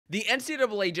The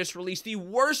NCAA just released the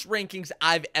worst rankings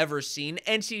I've ever seen.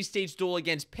 NC State's duel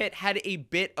against Pitt had a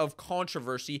bit of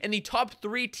controversy, and the top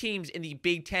 3 teams in the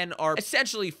Big Ten are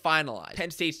essentially finalized. Penn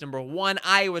State's number 1,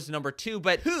 Iowa's number 2,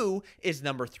 but who is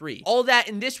number 3? All that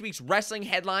in this week's wrestling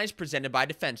headlines presented by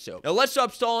Fanco. Now let's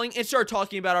stop stalling and start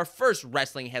talking about our first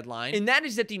wrestling headline, and that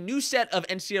is that the new set of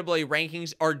NCAA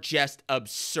rankings are just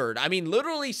absurd. I mean,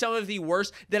 literally some of the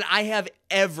worst that I have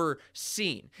ever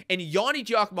seen. And Yianni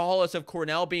Diakomihalis of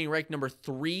Cornell being ranked number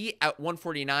 3 at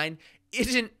 149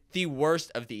 isn't the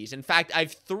worst of these. In fact, I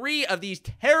have 3 of these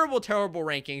terrible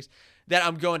rankings that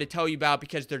I'm going to tell you about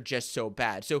because they're just so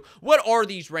bad. So what are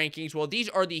these rankings? Well, these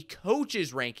are the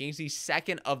coaches rankings, the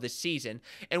second of the season.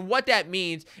 And what that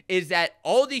means is that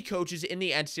all the coaches in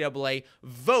the NCAA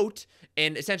vote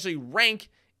and essentially rank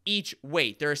each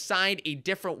weight. They're assigned a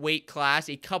different weight class,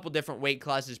 a couple different weight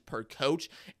classes per coach,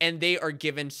 and they are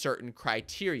given certain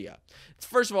criteria.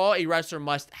 First of all, a wrestler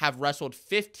must have wrestled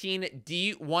 15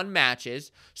 D1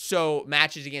 matches, so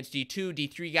matches against D2,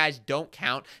 D3 guys don't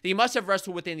count. They must have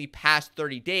wrestled within the past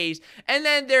 30 days, and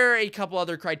then there are a couple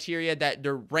other criteria that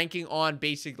they're ranking on,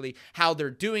 basically how they're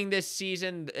doing this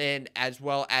season, and as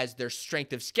well as their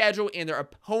strength of schedule and their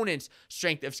opponent's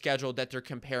strength of schedule that they're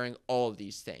comparing all of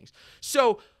these things.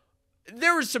 So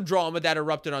there was some drama that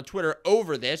erupted on Twitter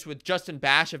over this, with Justin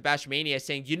Bash of Bashmania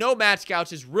saying, you know, Matt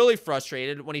Scouts is really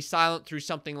frustrated when he's silent through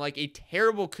something like a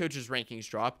terrible coaches rankings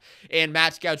drop. And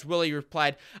Matt Scouts Willie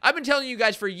replied, I've been telling you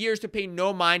guys for years to pay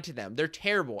no mind to them. They're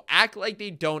terrible. Act like they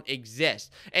don't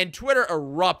exist. And Twitter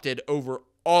erupted over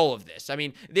all of this. I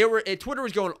mean, Twitter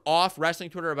was going off, wrestling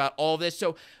Twitter, about all of this.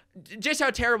 So just how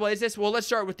terrible is this? Well, let's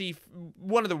start with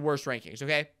one of the worst rankings,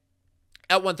 okay?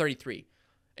 At 133.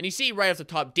 And you see right off the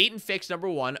top, Daton Fix, number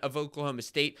 1 of Oklahoma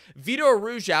State, Vito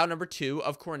Arujau, number 2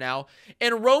 of Cornell,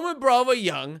 and Roman Bravo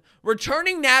Young,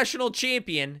 returning national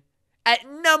champion, at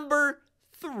number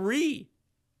 3.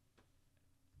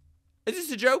 Is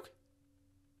this a joke?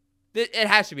 It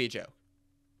has to be a joke.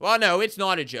 Well, no, it's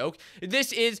not a joke.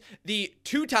 This is the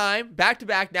 2-time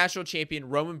back-to-back national champion,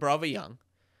 Roman Bravo Young,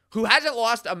 who hasn't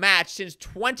lost a match since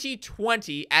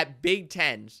 2020 at Big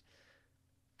Tens.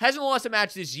 Hasn't lost a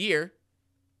match this year.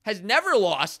 Has never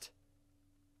lost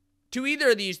to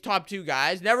either of these top 2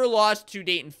 guys. Never lost to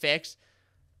Daton Fix.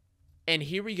 And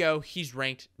here we go. He's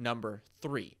ranked number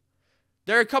 3.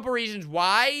 There are a couple reasons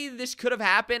why this could have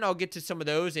happened. I'll get to some of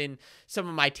those in some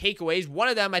of my takeaways. One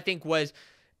of them, I think, was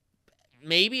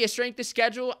maybe a strength of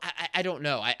schedule. I don't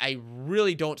know. I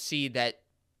really don't see that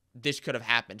this could have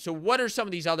happened. So what are some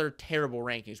of these other terrible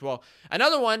rankings? Well,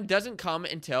 another one doesn't come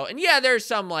until, and yeah, there's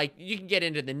some, like, you can get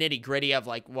into the nitty gritty of,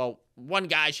 like, well, one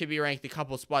guy should be ranked a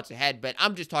couple spots ahead, but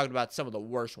I'm just talking about some of the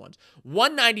worst ones.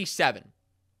 197.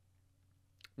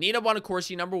 Nina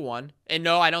Bonacorsi, number 1. And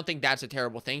no, I don't think that's a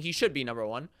terrible thing. He should be number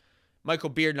 1. Michael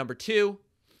Beard, number 2.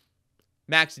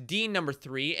 Max Dean, number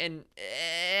 3, and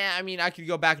I mean, I could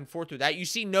go back and forth with that. You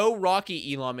see no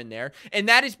Rocky Elam in there, and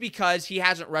that is because he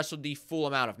hasn't wrestled the full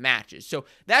amount of matches. So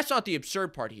that's not the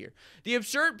absurd part here. The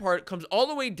absurd part comes all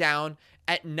the way down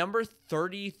at number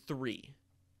 33.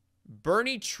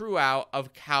 Bernie Truout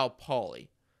of Cal Poly.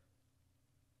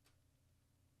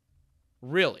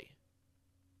 Really?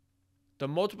 The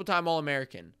multiple-time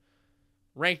All-American,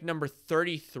 ranked number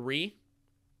 33.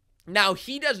 Now,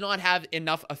 he does not have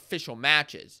enough official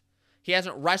matches. He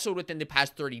hasn't wrestled within the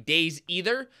past 30 days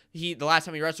either. The last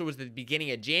time he wrestled was at the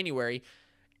beginning of January.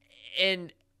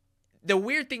 And the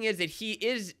weird thing is that he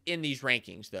is in these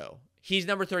rankings, though. He's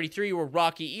number 33, where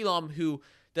Rocky Elam, who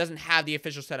doesn't have the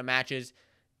official set of matches,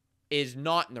 is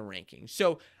not in the rankings.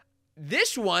 So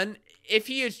this one, if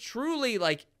he is truly,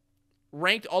 like,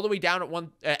 ranked all the way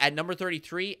down at number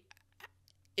 33,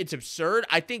 it's absurd.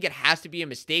 I think it has to be a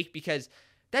mistake, because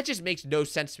that just makes no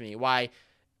sense to me. Why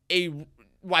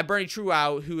Bernie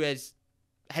Truout, who has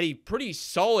had a pretty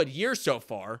solid year so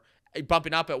far,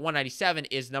 bumping up at 197,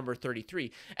 is number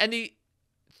 33. And the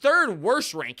third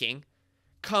worst ranking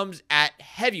comes at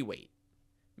heavyweight.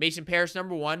 Mason Parris,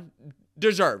 number 1,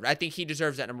 deserved. I think he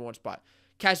deserves that number 1 spot.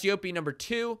 Cassiope, number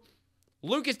 2.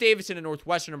 Lucas Davison of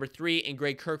Northwestern, number 3. And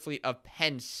Greg Kerkvliet of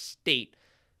Penn State,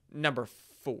 number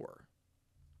 4.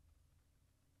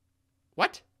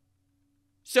 What?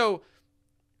 So,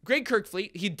 Greg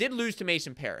Kerkvliet, he did lose to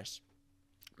Mason Parris.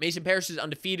 Mason Parris is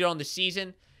undefeated on the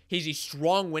season. He's a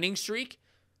strong winning streak.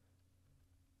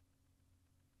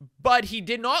 But he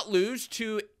did not lose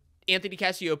to Anthony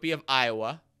Cassiope of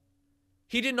Iowa.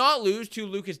 He did not lose to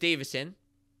Lucas Davison,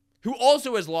 who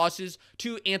also has losses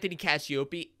to Anthony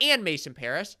Cassiope and Mason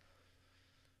Parris.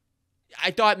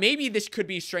 I thought maybe this could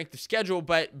be strength of schedule,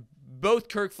 but both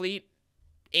Kerkvliet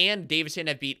and Davison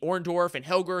have beat Orndorff and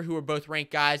Hilger, who are both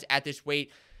ranked guys at this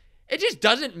weight. It just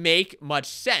doesn't make much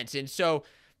sense. And so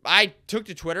I took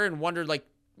to Twitter and wondered, like,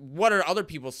 what are other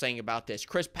people saying about this?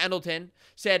 Chris Pendleton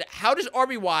said, how does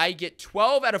RBY get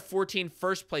 12 out of 14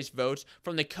 first place votes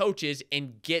from the coaches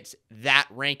and gets that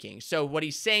ranking? So what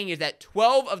he's saying is that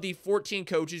 12 of the 14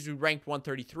 coaches who ranked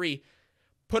 133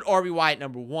 put RBY at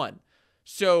number 1.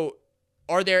 So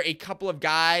are there a couple of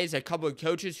guys, a couple of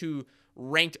coaches who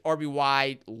ranked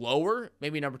RBY lower,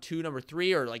 maybe number 2, number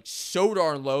 3, or like so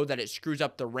darn low that it screws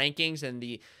up the rankings and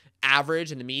the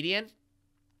average and the median?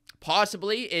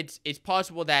 Possibly. It's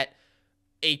possible that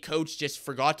a coach just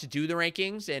forgot to do the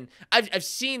rankings, and I've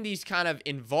seen these kind of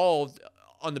involved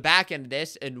on the back end of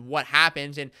this and what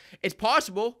happens, and it's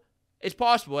possible,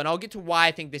 and I'll get to why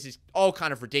I think this is all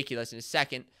kind of ridiculous in a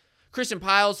second. Kristen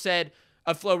Piles said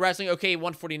of Flow Wrestling, okay,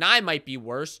 149 might be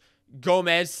worse.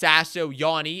 Gomez, Sasso,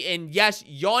 Yianni, and yes,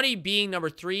 Yianni being number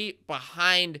 3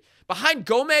 behind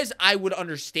Gomez, I would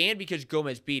understand because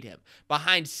Gomez beat him.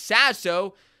 Behind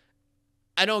Sasso,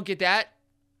 I don't get that.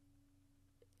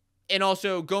 And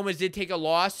also, Gomez did take a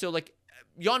loss, so like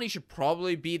Yianni should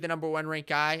probably be the number 1 ranked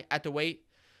guy at the weight.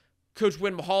 Coach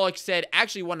Win Mahalik said,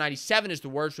 actually 197 is the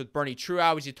worst with Bernie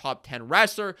Truow. He's a top 10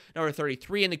 wrestler, number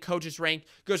 33 in the coaches rank.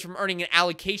 Goes from earning an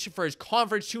allocation for his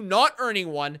conference to not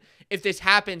earning one if this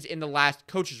happens in the last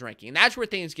coaches ranking. And that's where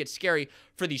things get scary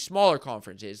for these smaller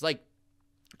conferences. Like,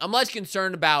 I'm less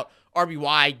concerned about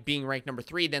RBY being ranked number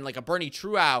 3 than like a Bernie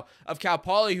Truow of Cal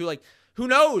Poly who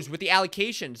knows with the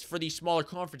allocations for these smaller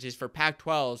conferences, for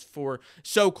Pac-12s, for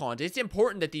SoCons. It's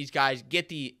important that these guys get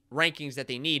the rankings that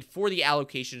they need for the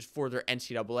allocations for their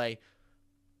NCAA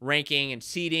ranking and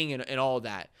seeding and all of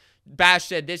that. Bash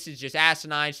said, this is just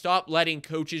asinine. Stop letting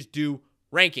coaches do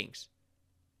rankings.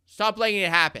 Stop letting it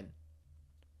happen.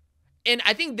 And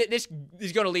I think that this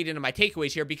is going to lead into my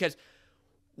takeaways here, because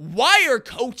why are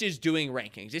coaches doing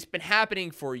rankings? It's been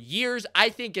happening for years. I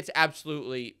think it's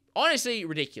absolutely, honestly,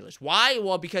 ridiculous. Why?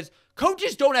 Well, because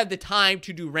coaches don't have the time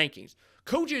to do rankings.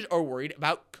 Coaches are worried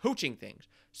about coaching things,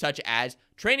 such as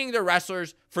training their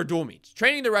wrestlers for dual meets,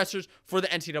 training their wrestlers for the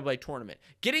NCAA tournament,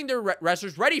 getting their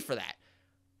wrestlers ready for that.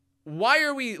 Why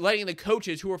are we letting the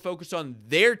coaches who are focused on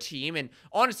their team and,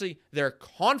 honestly, their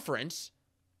conference,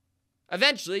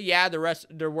 eventually, yeah,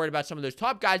 they're worried about some of those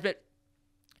top guys, but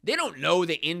they don't know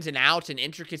the ins and outs and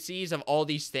intricacies of all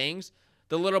these things,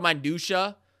 the little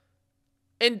minutia.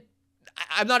 And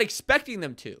I'm not expecting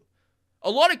them to.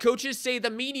 A lot of coaches say the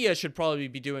media should probably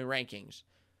be doing rankings.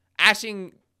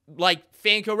 Asking like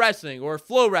Fanco Wrestling or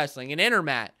Flow Wrestling and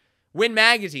Intermat, Win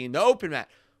Magazine, the Open Mat.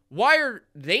 Why are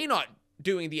they not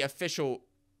doing the official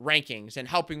rankings and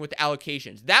helping with the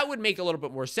allocations? That would make a little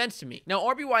bit more sense to me. Now,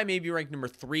 RBY may be ranked number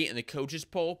 3 in the coaches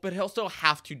poll, but he'll still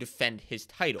have to defend his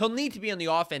title. He'll need to be on the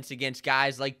offense against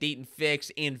guys like Daton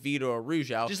Fix and Vito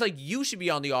Araujo, just like you should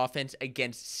be on the offense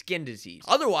against skin disease.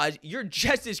 Otherwise, you're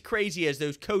just as crazy as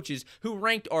those coaches who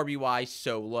ranked RBY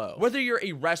so low. Whether you're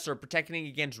a wrestler protecting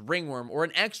against ringworm or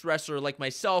an ex-wrestler like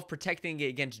myself protecting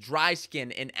against dry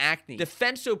skin and acne,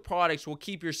 Defenso products will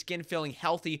keep your skin feeling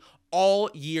healthy all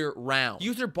year round.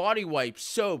 Use their body wipes,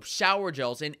 soap, shower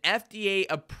gels, and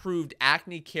FDA-approved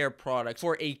acne care products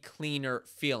for a cleaner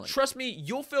feeling. Trust me,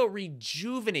 you'll feel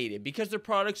rejuvenated because their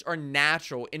products are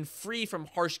natural and free from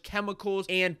harsh chemicals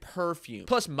and perfume.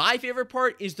 Plus, my favorite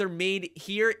part is they're made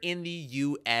here in the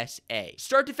USA.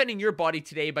 Start defending your body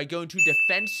today by going to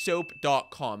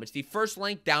defensesoap.com. It's the first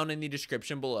link down in the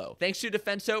description below. Thanks to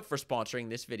Defensoap for sponsoring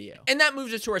this video. And that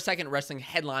moves us to our second wrestling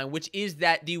headline, which is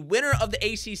that the winner of the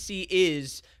ACC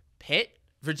is Pitt,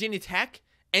 Virginia Tech,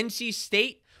 NC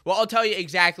State. Well, I'll tell you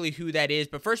exactly who that is,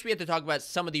 but first we have to talk about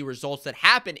some of the results that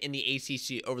happened in the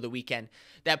ACC over the weekend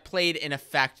that played in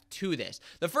effect to this.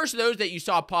 The first of those that you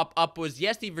saw pop up was,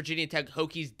 yes, the Virginia Tech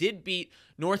Hokies did beat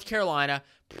North Carolina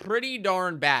pretty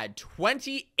darn bad,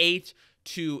 28-8.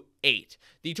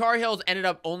 The Tar Heels ended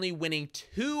up only winning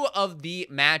 2 of the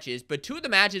matches, but 2 of the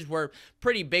matches were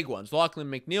pretty big ones.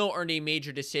 Lachlan McNeil earned a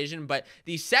major decision, but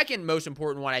the second most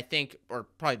important one, I think, or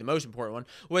probably the most important one,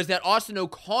 was that Austin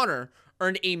O'Connor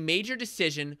earned a major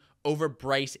decision over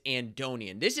Bryce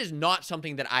Andonian. This is not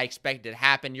something that I expected to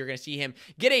happen. You're going to see him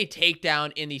get a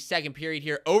takedown in the second period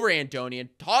here over Andonian,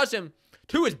 toss him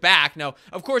to his back. Now,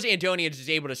 of course, Andonian is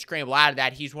able to scramble out of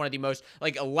that. He's one of the most,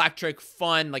 like, electric,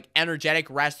 fun, like, energetic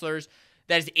wrestlers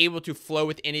that is able to flow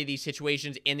with any of these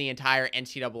situations in the entire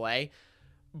NCAA.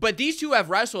 But these two have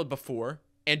wrestled before,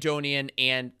 Andonian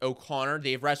and O'Connor.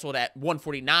 They've wrestled at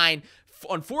 149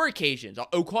 on 4 occasions.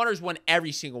 O'Connor's won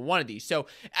every single one of these. So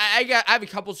I have a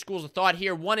couple schools of thought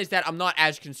here. One is that I'm not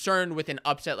as concerned with an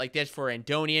upset like this for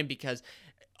Andonian because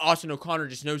Austin O'Connor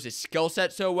just knows his skill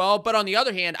set so well. But on the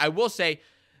other hand, I will say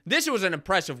this was an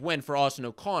impressive win for Austin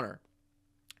O'Connor,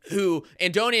 who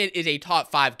Andonia is a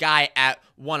top 5 guy at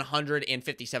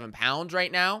 157 pounds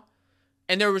right now.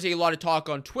 And there was a lot of talk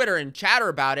on Twitter and chatter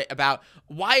about it, about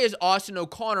why is Austin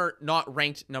O'Connor not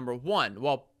ranked number 1?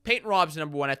 Well, Peyton Robb's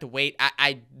number 1 at the weight.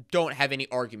 I don't have any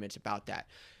arguments about that.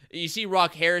 You see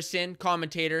Rock Harrison,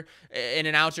 commentator, an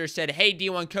announcer, said, hey,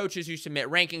 D1 coaches who submit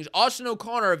rankings, Austin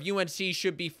O'Connor of UNC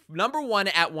should be number 1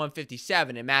 at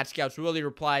 157. And Matt Scouts Willie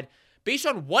replied, based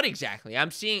on what exactly?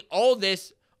 I'm seeing all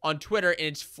this on Twitter, and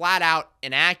it's flat out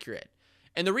inaccurate.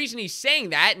 And the reason he's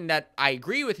saying that, and that I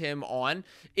agree with him on,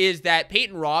 is that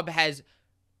Peyton Robb has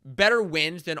better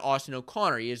wins than Austin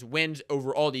O'Connor. He has wins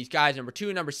over all these guys, number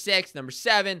 2, number 6, number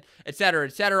 7, etc.,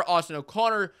 etc. Austin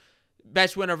O'Connor,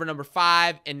 best win over number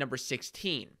 5 and number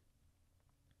 16.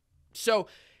 So,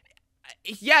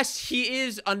 yes, he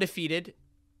is undefeated,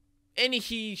 and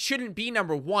he shouldn't be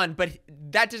number 1, but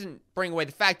that doesn't bring away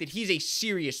the fact that he's a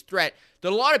serious threat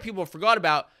that a lot of people forgot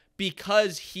about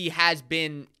because he has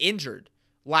been injured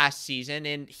last season,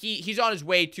 and he's on his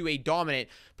way to a dominant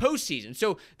postseason.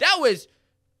 So that was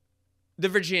the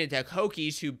Virginia Tech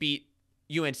Hokies who beat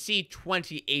UNC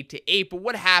 28-8. But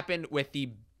what happened with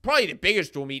probably the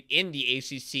biggest dual meet in the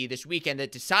ACC this weekend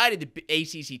that decided the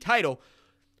ACC title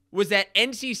was that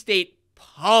NC State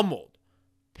pummeled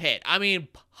Pitt. I mean,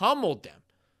 pummeled them.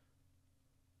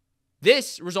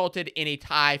 This resulted in a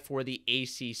tie for the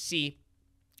ACC.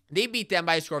 They beat them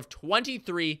by a score of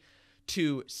 23-6.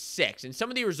 And some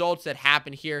of the results that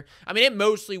happened here, I mean, it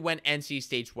mostly went NC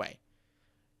State's way,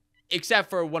 except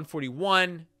for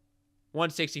 141,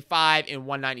 165, and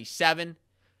 197.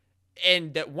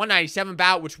 And that 197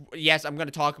 bout, which, yes, I'm going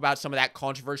to talk about some of that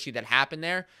controversy that happened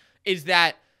there, is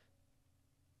that,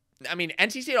 I mean,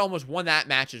 NC State almost won that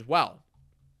match as well.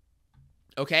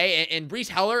 Okay, and Brees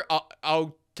Heller,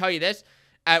 I'll tell you this,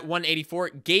 at 184,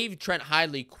 gave Trent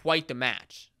Hidley quite the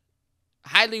match.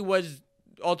 Hidley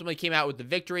ultimately came out with the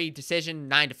victory, decision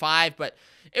 9-5, but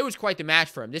it was quite the match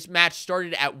for him. This match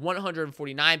started at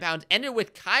 149 pounds, ended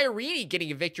with Kai Arini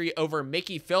getting a victory over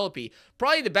Mickey Philippi.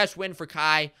 Probably the best win for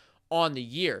Kai on the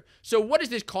year. So what is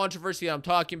this controversy that I'm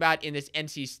talking about in this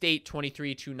NC State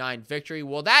 23-9 victory?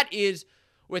 Well, that is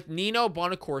with Nino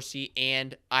Bonacorsi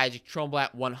and Isaac Trumbull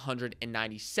at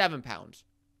 197 pounds.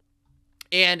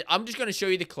 And I'm just going to show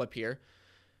you the clip here.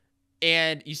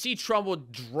 And you see Trumbull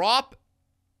drop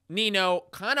Nino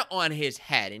kind of on his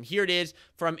head. And here it is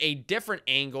from a different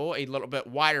angle, a little bit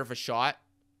wider of a shot.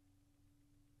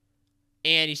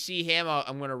 And you see him,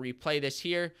 I'm going to replay this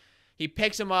here. He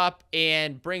picks him up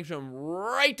and brings him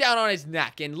right down on his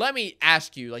neck. And let me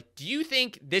ask you, like, do you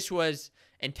think this was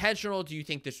intentional? Do you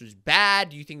think this was bad?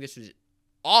 Do you think this was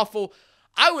awful?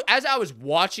 As I was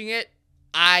watching it,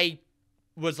 I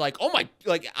was like, oh my,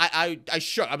 like, I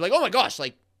shook. I'm like, oh my gosh,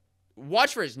 like,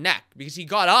 watch for his neck, because he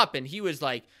got up and he was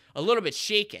like a little bit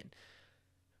shaken.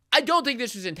 I don't think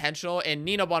this was intentional, and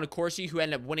Nino Bonacorsi, who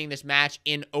ended up winning this match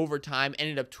in overtime,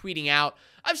 ended up tweeting out,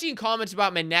 I've seen comments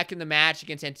about my neck in the match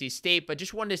against NC State, but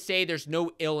just wanted to say there's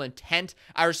no ill intent.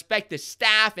 I respect the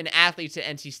staff and athletes at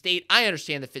NC State. I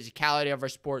understand the physicality of our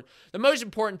sport. The most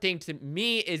important thing to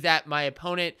me is that my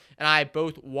opponent and I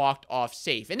both walked off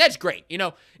safe, and that's great. You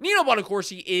know, Nino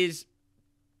Bonacorsi is,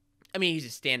 I mean, he's a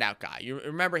standout guy. You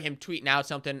remember him tweeting out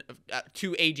something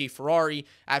to AJ Ferrari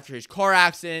after his car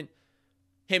accident,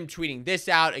 him tweeting this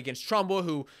out against Trumbull,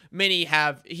 who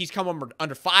he's come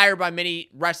under fire by many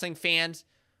wrestling fans.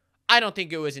 I don't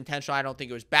think it was intentional. I don't think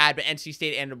it was bad, but NC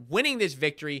State ended up winning this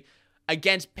victory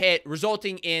against Pitt,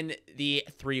 resulting in the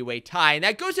 3-way tie. And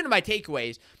that goes into my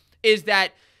takeaways, is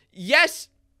that, yes,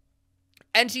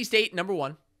 NC State, number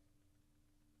 1.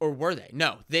 Or were they?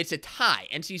 No, it's a tie.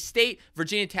 NC State,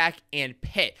 Virginia Tech, and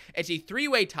Pitt. It's a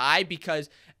 3-way tie because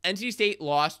NC State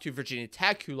lost to Virginia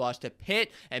Tech, who lost to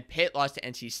Pitt, and Pitt lost to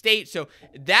NC State. So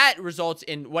that results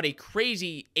in what a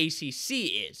crazy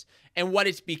ACC is and what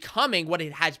it's becoming, what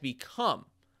it has become.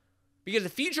 Because the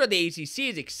future of the ACC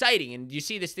is exciting. And you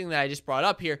see this thing that I just brought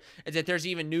up here is that there's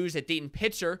even news that Daton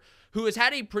Pitzer, who has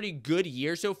had a pretty good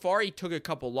year so far, he took a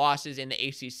couple losses in the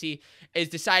ACC, is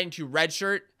deciding to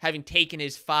redshirt, having taken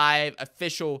his 5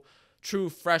 official true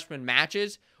freshman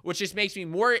matches, which just makes me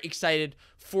more excited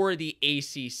for the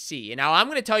ACC. And now I'm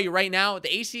going to tell you right now, the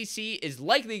ACC is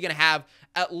likely going to have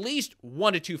at least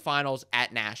 1 to 2 finals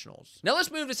at nationals. Now let's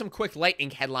move to some quick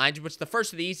lightning headlines, which the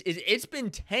first of these is it's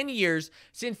been 10 years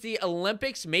since the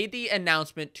Olympics made the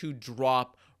announcement to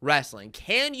drop wrestling.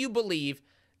 Can you believe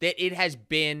that it has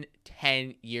been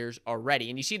 10 years already.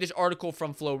 And you see this article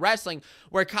from Flow Wrestling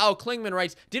where Kyle Klingman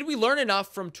writes, did we learn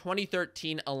enough from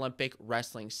 2013 Olympic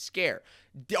wrestling scare?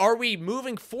 Are we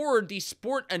moving forward the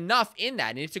sport enough in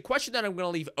that? And it's a question that I'm going to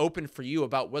leave open for you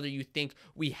about whether you think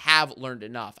we have learned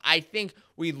enough. I think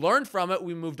we learned from it.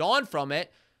 We moved on from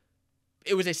it.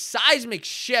 It was a seismic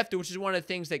shift, which is one of the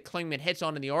things that Klingman hits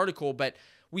on in the article, but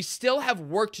we still have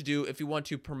work to do if we want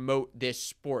to promote this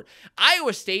sport.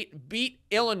 Iowa State beat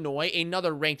Illinois,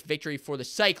 another ranked victory for the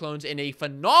Cyclones in a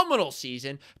phenomenal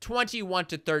season,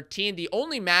 21-13. The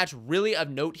only match really of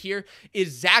note here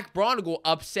is Zach Bronigal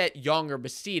upset Younger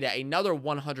Bastida, another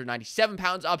 197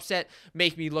 pounds upset.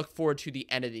 Make me look forward to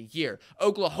the end of the year.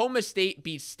 Oklahoma State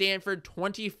beat Stanford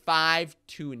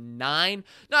 25-9.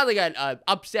 Not like an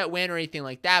upset win or anything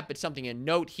like that, but something to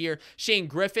note here. Shane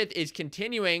Griffith is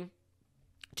continuing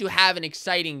to have an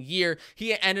exciting year.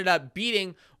 He ended up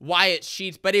beating Wyatt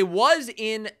Sheets, but it was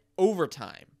in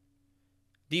overtime.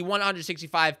 The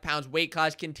 165 pounds weight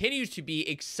class continues to be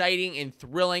exciting and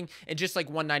thrilling, and just like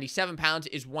 197 pounds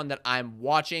is one that I'm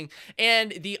watching.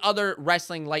 And the other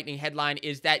Wrestling Lightning headline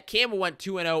is that Campbell went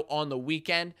 2-0 on the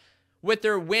weekend with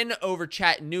their win over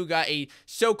Chattanooga, a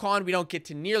SoCon we don't get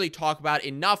to nearly talk about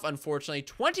enough, unfortunately,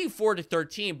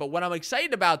 24-13. But what I'm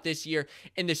excited about this year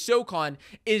in the SoCon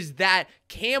is that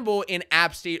Campbell and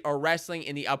App State are wrestling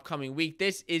in the upcoming week.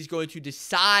 This is going to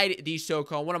decide the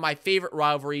SoCon, one of my favorite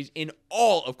rivalries in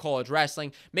all of college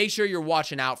wrestling. Make sure you're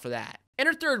watching out for that. And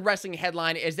our third wrestling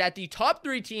headline is that the top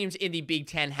 3 teams in the Big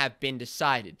Ten have been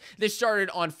decided. This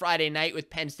started on Friday night with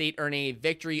Penn State earning a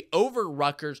victory over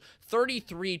Rutgers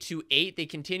 33-8. They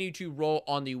continue to roll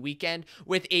on the weekend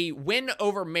with a win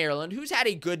over Maryland, who's had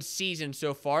a good season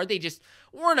so far. They just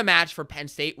weren't a match for Penn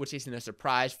State, which isn't a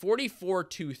surprise,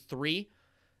 44-3.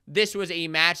 This was a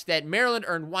match that Maryland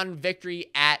earned one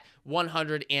victory at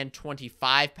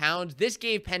 125 pounds. This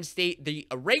gave Penn State the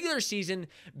regular season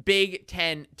Big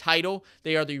Ten title.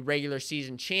 They are the regular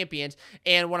season champions.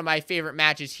 And one of my favorite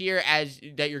matches here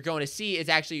that you're going to see is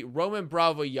actually Roman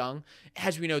Bravo Young,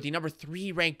 as we know, the number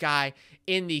 3 ranked guy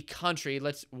in the country.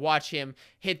 Let's watch him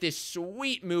hit this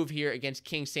sweet move here against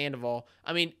King Sandoval.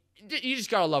 I mean, you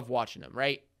just gotta love watching him,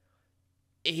 right?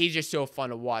 He's just so fun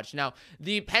to watch. Now,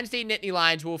 the Penn State Nittany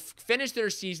Lions will finish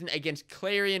their season against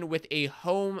Clarion with a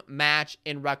home match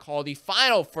in Rec Hall. The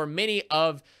final for many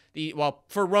of the, well,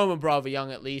 for Roman Bravo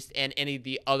Young at least, and any of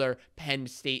the other Penn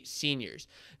State seniors.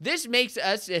 This makes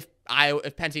us, if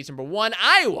Penn State's number 1,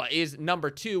 Iowa is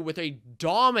number 2 with a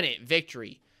dominant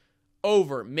victory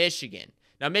over Michigan.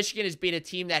 Now, Michigan has been a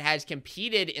team that has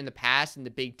competed in the past in the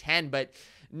Big Ten, but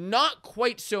not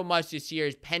quite so much this year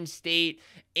as Penn State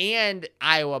and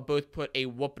Iowa both put a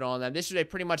whooping on them. This was a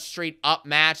pretty much straight up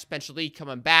match. Spencer Lee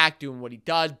coming back, doing what he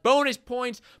does. Bonus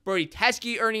points. Brody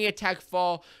Teske earning a tech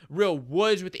fall. Real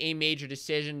Woods with a major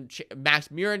decision. Max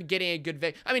Murin getting a good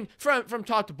victory. I mean, from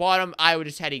top to bottom, Iowa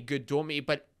just had a good dual meet,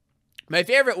 but my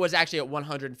favorite was actually at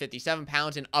 157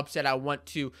 pounds. An upset I want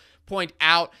to point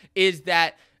out is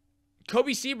that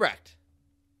Kobe Siebrecht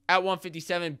at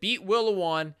 157 beat Will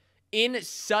Lewan in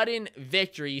sudden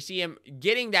victory. You see him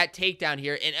getting that takedown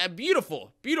here, and a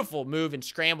beautiful, beautiful move and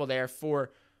scramble there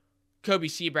for Kobe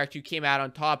Siebrecht, who came out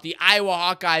on top. The Iowa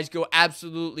Hawkeyes go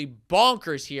absolutely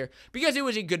bonkers here because it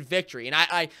was a good victory. And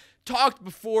I talked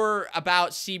before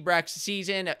about Siebrecht's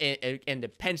season in the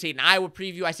Penn State and Iowa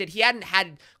preview. I said he hadn't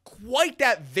had quite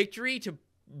that victory to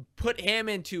put him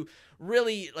into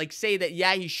really like say that,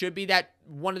 yeah, he should be that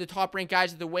one of the top ranked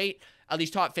guys at the weight, at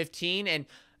least top 15. And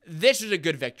this was a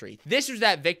good victory. This was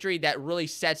that victory that really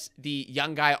sets the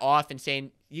young guy off and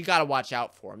saying, you got to watch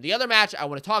out for him. The other match I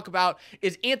want to talk about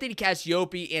is Anthony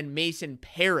Cassiope and Mason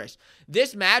Paris.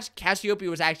 This match, Cassiope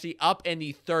was actually up in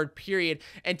the 3rd period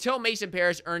until Mason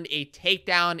Paris earned a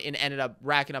takedown and ended up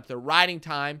racking up the riding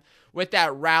time with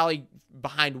that rally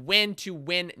behind Win to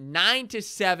win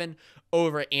 9-7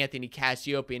 over Anthony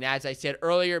Cassiope. And as I said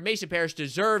earlier, Mason Paris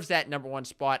deserves that number 1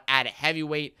 spot at a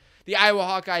heavyweight. The Iowa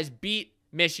Hawkeyes beat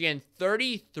Michigan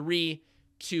 33-8.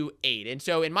 And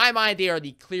so in my mind, they are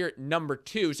the clear number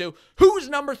 2. So who's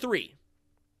number 3?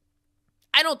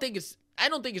 I don't think it's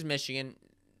Michigan,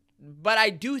 but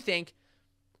I do think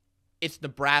it's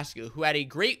Nebraska, who had a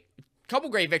couple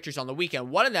great victories on the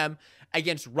weekend. One of them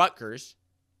against Rutgers.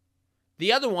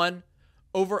 The other one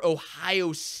over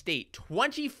Ohio State.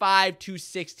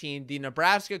 25-16, the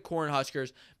Nebraska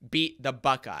Cornhuskers beat the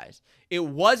Buckeyes. It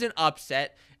was an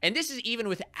upset, and this is even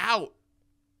without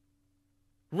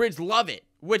Riz Lovett,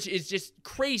 which is just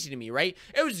crazy to me, right?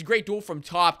 It was a great duel from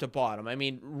top to bottom. I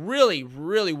mean, really,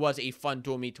 really was a fun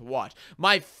duel meet to watch.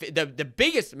 The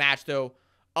biggest match, though,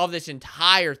 of this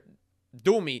entire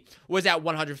dual meet was at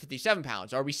 157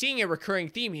 pounds. Are we seeing a recurring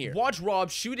theme here? Watch Rob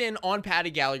shoot in on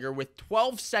Paddy Gallagher with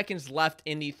 12 seconds left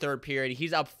in the third period.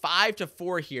 He's up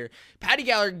 5-4 here. Paddy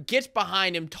Gallagher gets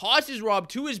behind him, tosses Rob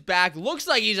to his back, looks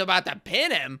like he's about to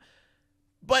pin him,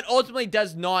 but ultimately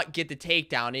does not get the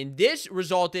takedown. And this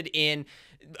resulted in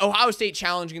Ohio State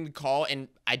challenging the call, and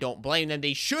I don't blame them.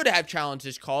 They should have challenged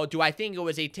this call. Do I think it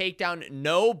was a takedown?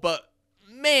 No, but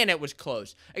man, it was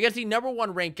close. Against the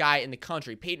 #1 ranked guy in the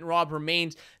country. Peyton Robb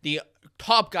remains the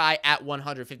top guy at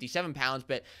 157 pounds.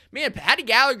 But, man, Paddy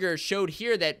Gallagher showed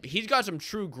here that he's got some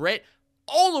true grit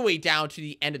all the way down to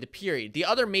the end of the period. The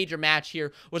other major match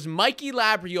here was Mikey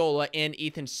Labriola and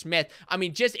Ethan Smith. I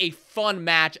mean, just a fun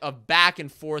match of back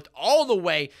and forth all the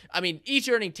way. I mean, each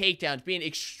earning takedowns, being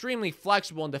extremely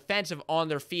flexible and defensive on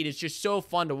their feet. It's just so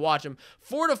fun to watch them.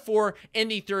 4-4 in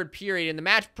the third period, and the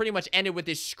match pretty much ended with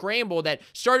this scramble that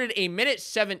started a minute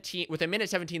 17 with a minute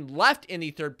 17 left in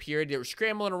the third period. They were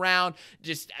scrambling around.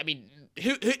 Just, I mean,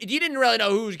 you didn't really know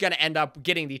who was going to end up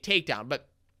getting the takedown, but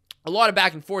a lot of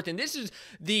back and forth, and this is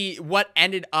what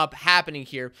ended up happening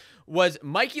here was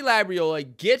Mikey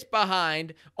Labriola gets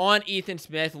behind on Ethan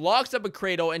Smith, locks up a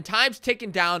cradle, and time's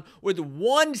ticking down with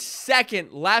 1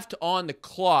 second left on the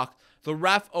clock. The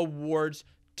ref awards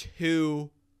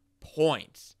 2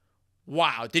 points.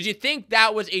 Wow. Did you think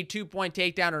that was a 2-point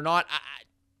takedown or not?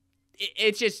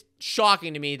 It's just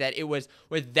shocking to me that it was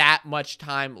with that much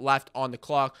time left on the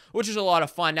clock, which is a lot of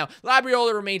fun. Now,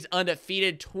 Labriola remains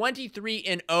undefeated,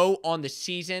 23-0 on the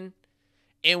season,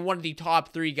 and one of the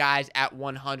top 3 guys at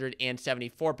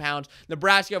 174 pounds.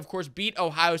 Nebraska, of course, beat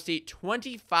Ohio State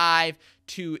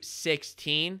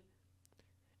 25-16.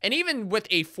 And even with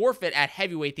a forfeit at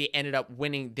heavyweight, they ended up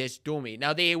winning this dual meet.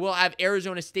 Now, they will have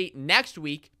Arizona State next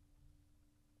week.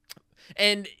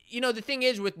 And, you know, the thing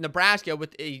is with Nebraska,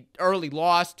 with a early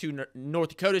loss to North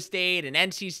Dakota State and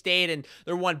NC State and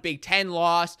their one Big Ten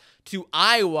loss to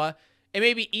Iowa, it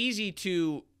may be easy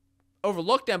to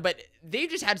overlook them, but they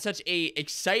just had such a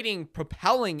exciting,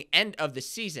 propelling end of the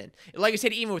season. Like I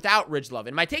said, even without Ridge Love.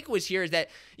 And my takeaways here is that,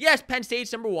 yes, Penn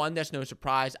State's #1. That's no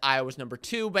surprise. Iowa's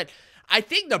 #2. But I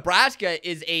think Nebraska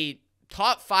is a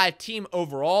top 5 team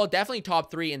overall, definitely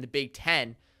top 3 in the Big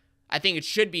Ten. I think it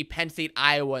should be Penn State,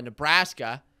 Iowa,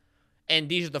 Nebraska. And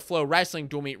these are the Flow Wrestling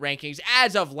dual meet rankings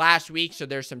as of last week, so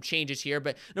there's some changes here.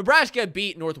 But Nebraska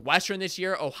beat Northwestern this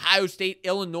year, Ohio State,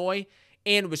 Illinois,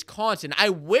 and Wisconsin. I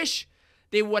wish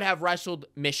they would have wrestled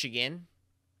Michigan.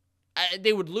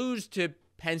 They would lose to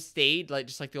Penn State,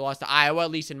 just like they lost to Iowa,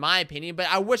 at least in my opinion. But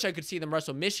I wish I could see them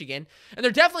wrestle Michigan. And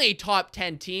they're definitely a top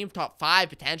 10 team, top 5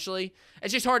 potentially.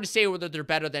 It's just hard to say whether they're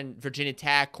better than Virginia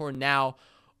Tech, Cornell,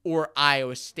 or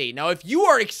Iowa State. Now, if you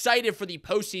are excited for the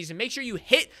postseason, make sure you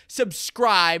hit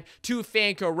subscribe to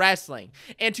Fanco Wrestling.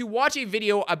 And to watch a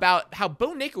video about how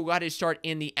Bo Nickel got his start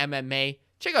in the MMA,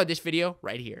 check out this video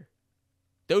right here.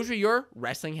 Those are your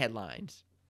wrestling headlines.